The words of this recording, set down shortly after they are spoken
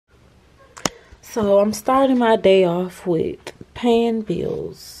So I'm starting my day off with paying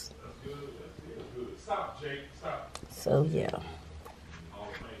bills. So yeah.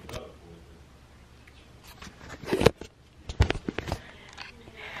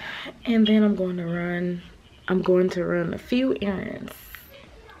 And then I'm going to run a few errands.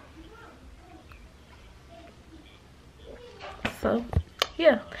 So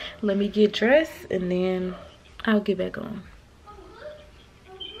yeah, let me get dressed and then I'll get back on.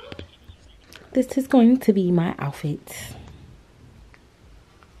 This is going to be my outfit.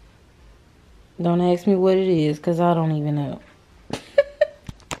 Don't ask me what it is because I don't even know.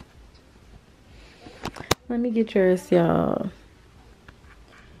 Let me get dressed, y'all.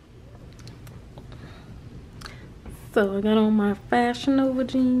 So I got on my Fashion Nova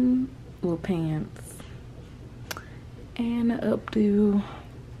jeans with pants and an updo.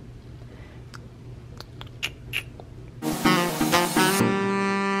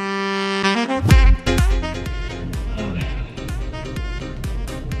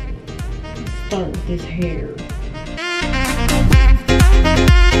 Start with this hair.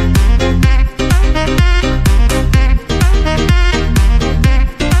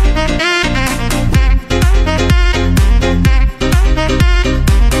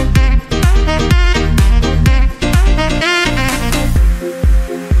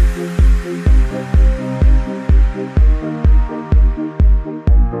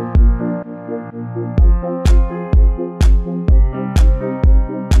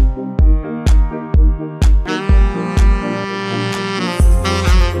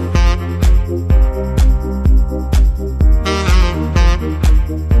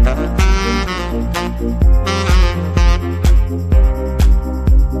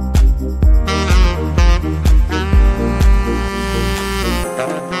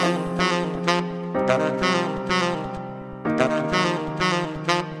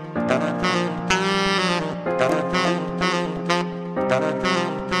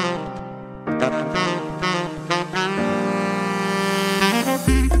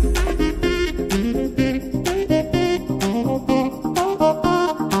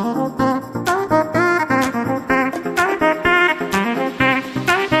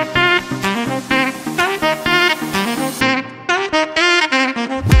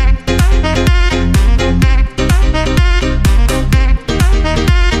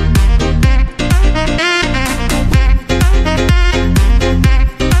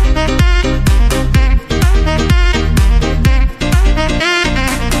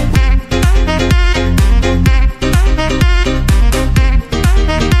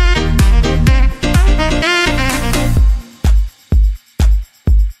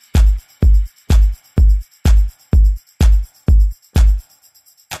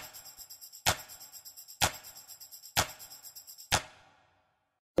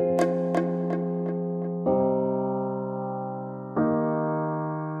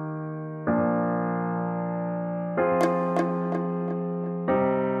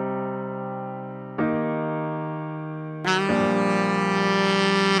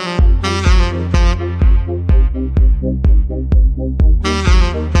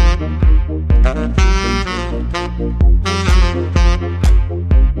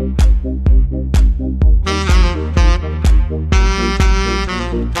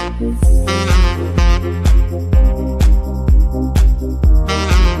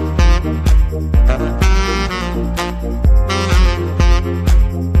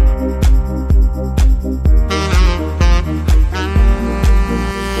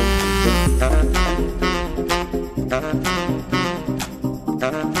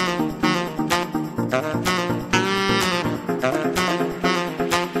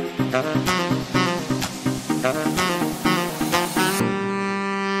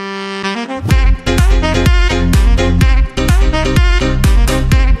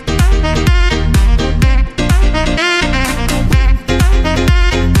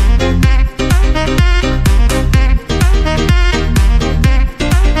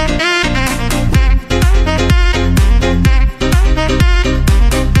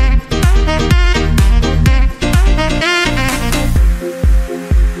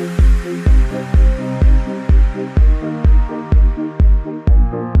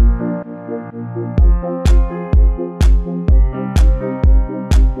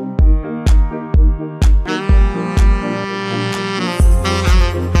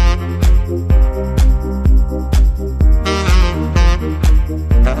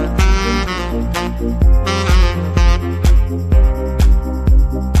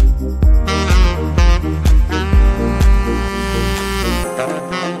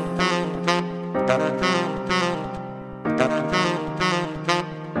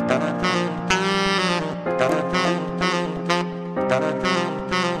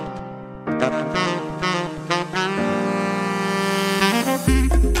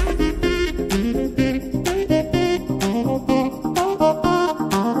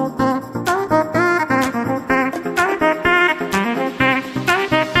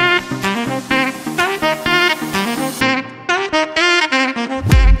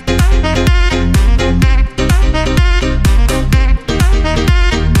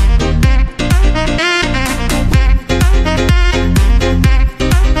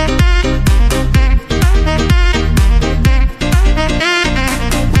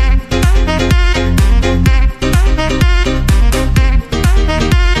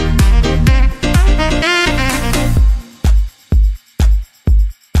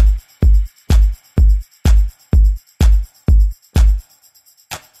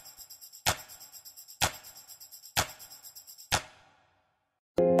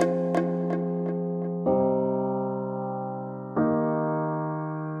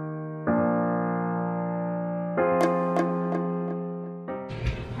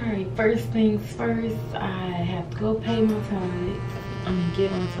 first things first, I have to go pay my tithes.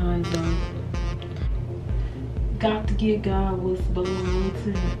 Get my tithes out. Got to get God what's belonging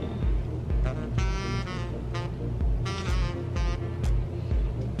to him.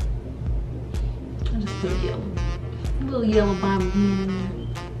 I just put a little yellow Bible in there.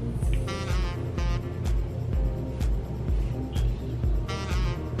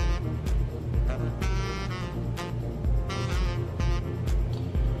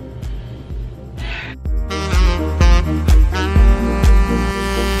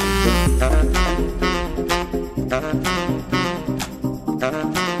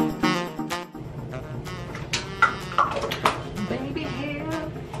 Baby hair.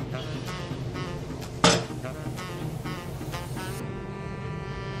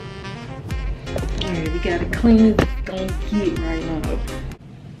 Alright, we gotta clean it. Gonna get right now.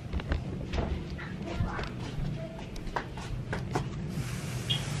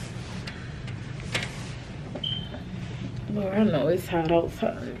 Lord, I know it's hot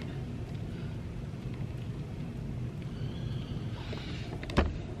outside.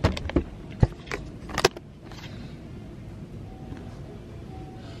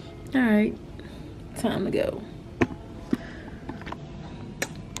 All right, time to go.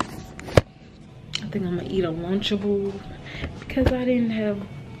 I think I'm gonna eat a Lunchable because I didn't have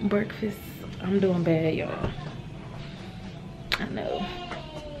breakfast. I'm doing bad, y'all. I know.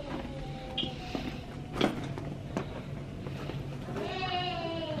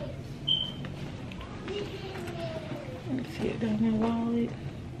 Let's see it down my wallet.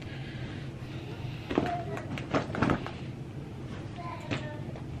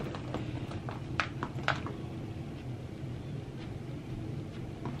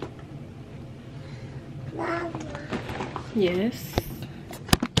 Yes.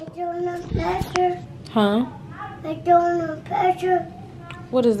 I'm doing a picture. Huh? I'm doing a picture.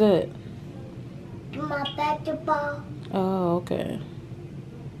 What is that? My basketball. Oh, okay.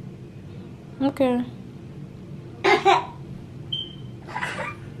 Okay.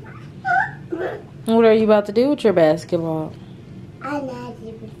 What are you about to do with your basketball? I know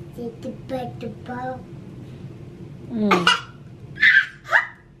the basketball.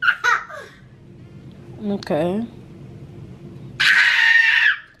 Okay.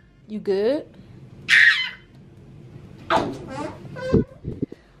 You good?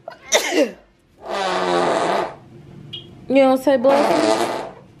 You don't say bless?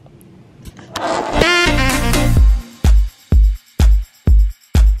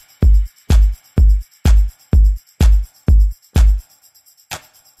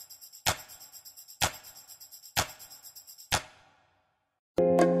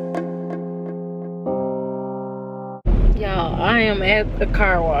 Y'all, I am at the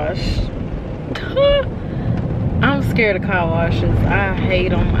car wash. I'm scared of car washes. I hate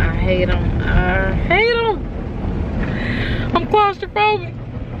them. I hate them. I hate them. I'm claustrophobic.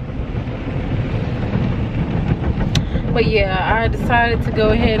 But yeah, I decided to go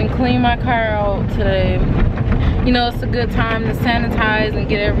ahead and clean my car out today. You know, it's a good time to sanitize and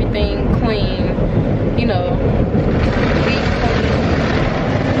get everything clean. You know, deep clean.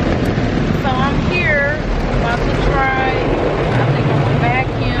 So I'm here, about to try. I think I'm gonna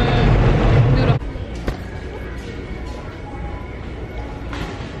vacuum.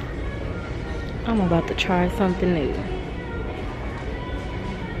 I'm about to try something new.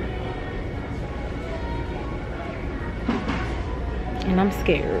 And I'm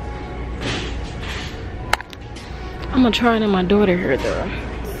scared. I'm gonna try it in my daughter's hair though.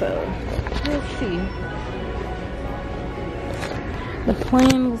 So, let's see. The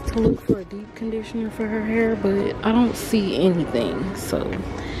plan was to look for a deep conditioner for her hair, but I don't see anything. So,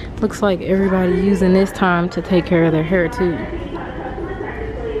 looks like everybody using this time to take care of their hair too.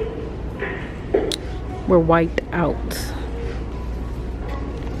 We're wiped out.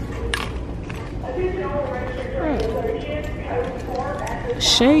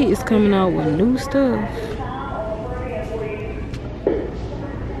 Shay is coming out with new stuff.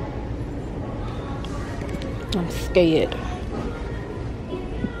 I'm scared.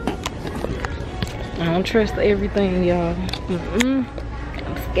 I don't trust everything, y'all.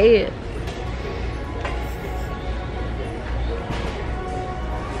 I'm scared.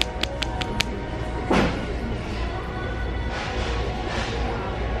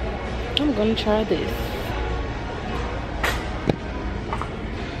 I'm gonna try this.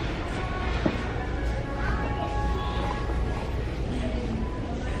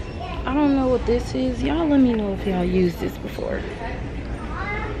 I don't know what this is. Y'all let me know if y'all used this before.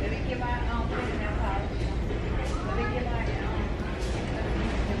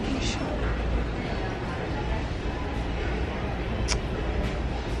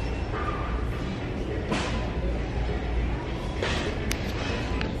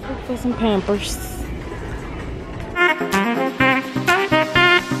 go some Pampers.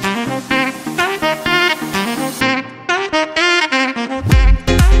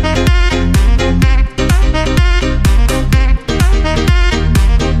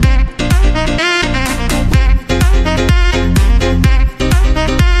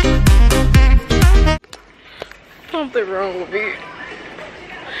 Something wrong with me.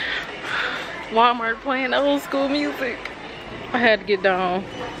 Walmart playing old school music. I had to get down.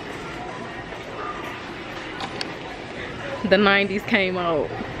 The 90s came out.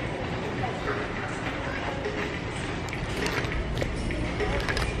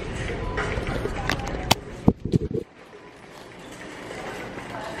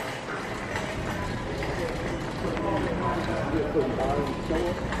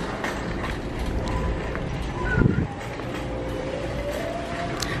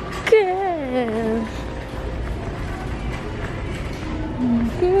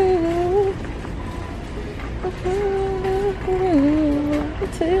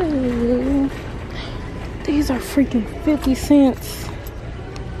 These are freaking 50 cents.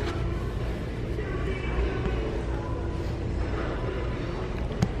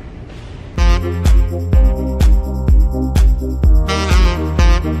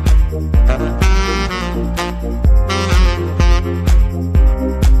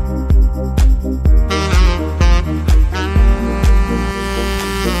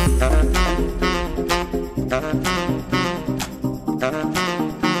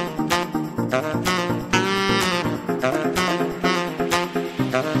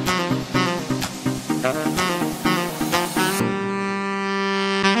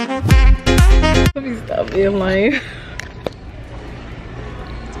 Let me stop being lame.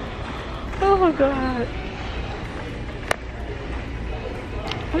 Oh my god.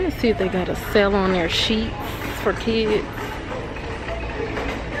 I'm gonna see if they got a sale on their sheets for kids.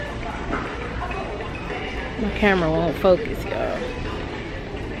 My camera won't focus, y'all.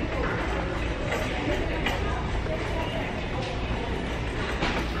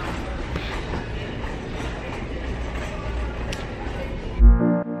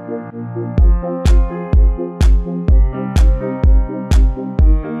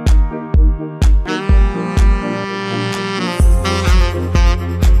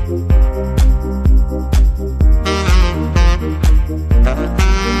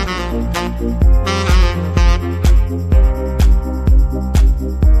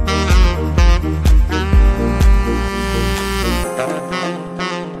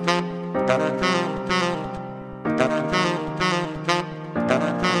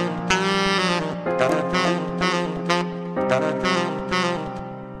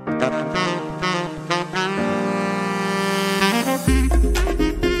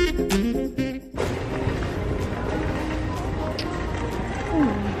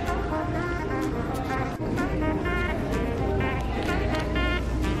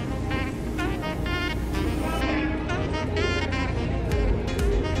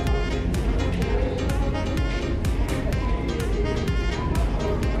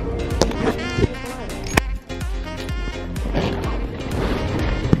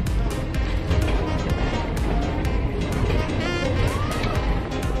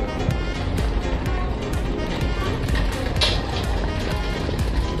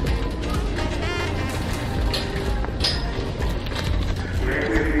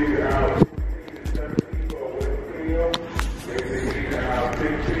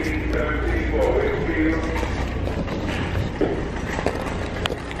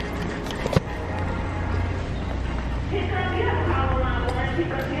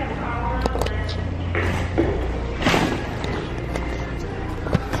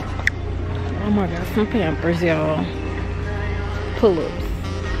 Oh my god, some Pampers, y'all. Pull-ups.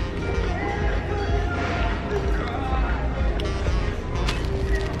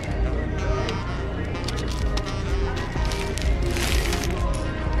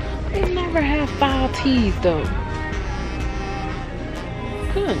 They never have file tees though.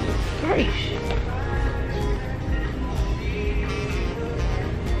 Goodness gracious.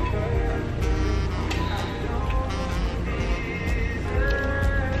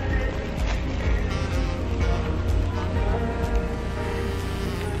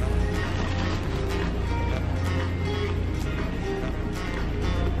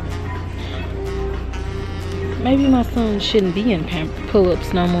 Maybe my son shouldn't be in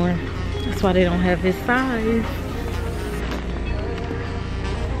pull-ups no more. That's why they don't have his size.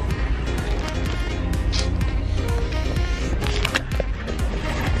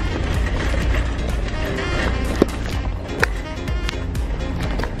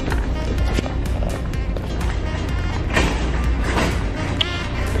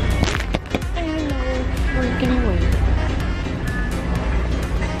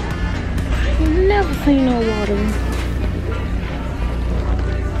 see no water.